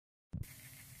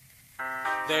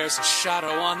There's a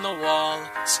shadow on the wall.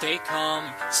 Stay calm,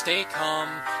 stay calm.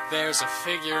 There's a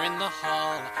figure in the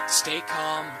hall. Stay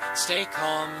calm, stay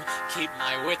calm. Keep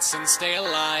my wits and stay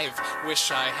alive.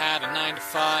 Wish I had a 9 to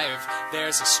 5.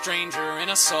 There's a stranger in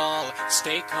us all.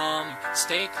 Stay calm,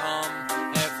 stay calm.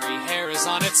 Every hair is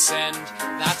on its end.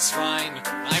 That's fine,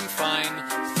 I'm fine.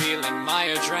 Feeling my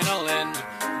adrenaline.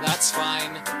 That's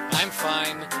fine, I'm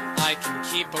fine. I can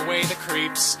keep away the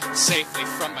creeps safely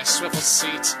from my swivel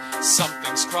seat.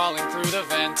 Something's crawling through the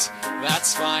vent.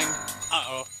 That's fine.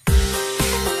 Uh-oh.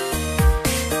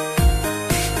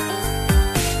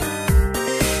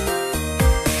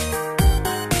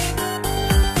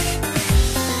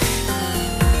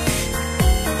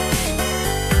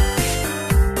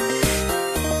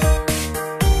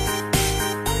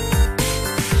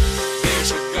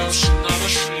 There's a ghost in the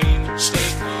machine. Stay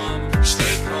calm,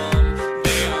 stay calm.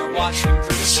 They are watching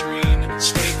through the screen.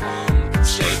 Stay calm,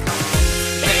 stay calm.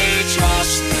 They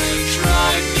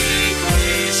drive me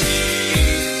crazy.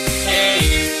 Hey,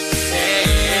 hey,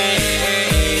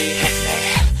 hey, hey.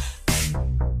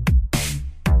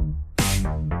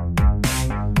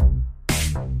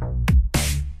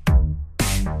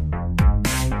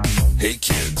 Hey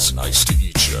kids, nice to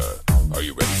meet ya. Are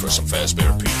you ready for some fast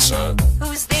bear pizza?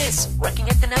 Who's this, working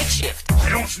at the night shift? I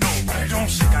don't know, but I don't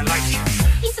think I like him.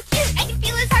 He's so cute, I can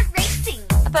feel his heart racing.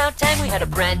 About time we had a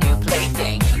brand new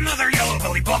plaything. Another yellow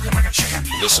belly balking like a chicken.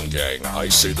 Listen gang, I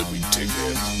say that we dig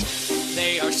in.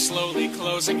 They are slowly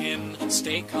closing in.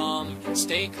 Stay calm,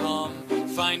 stay calm.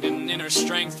 Find an inner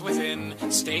strength within.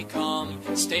 Stay calm,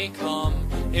 stay calm.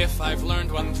 If I've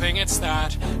learned one thing, it's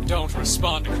that don't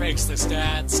respond to Craigslist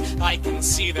ads. I can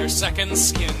see their second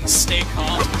skin. Stay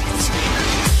calm, stay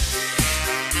calm.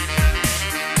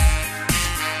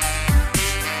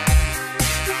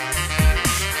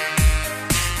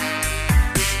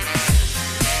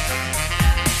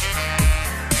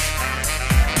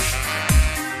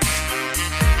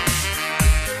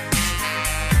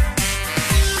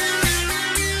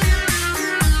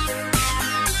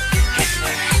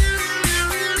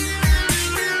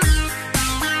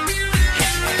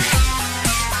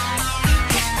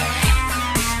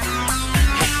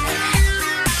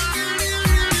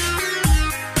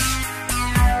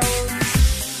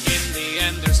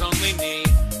 There's only me.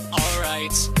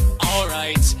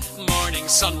 Alright, morning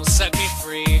sun will set me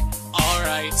free.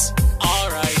 Alright,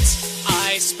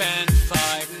 I spent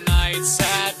 5 nights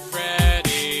at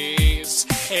Freddy's.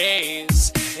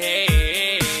 Haze.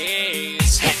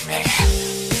 Hit me.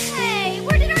 Hey,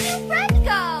 where did our new friend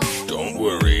go? Don't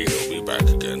worry, he'll be back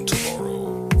again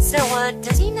tomorrow. So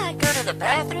does he not go to the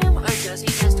bathroom, or does he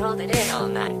just hold it in all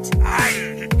night?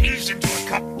 I eased into a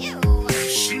cup. Ew.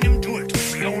 I've seen him do it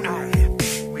with my own eye.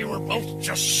 We were both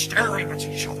just staring at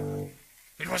each other.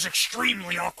 It was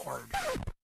extremely awkward.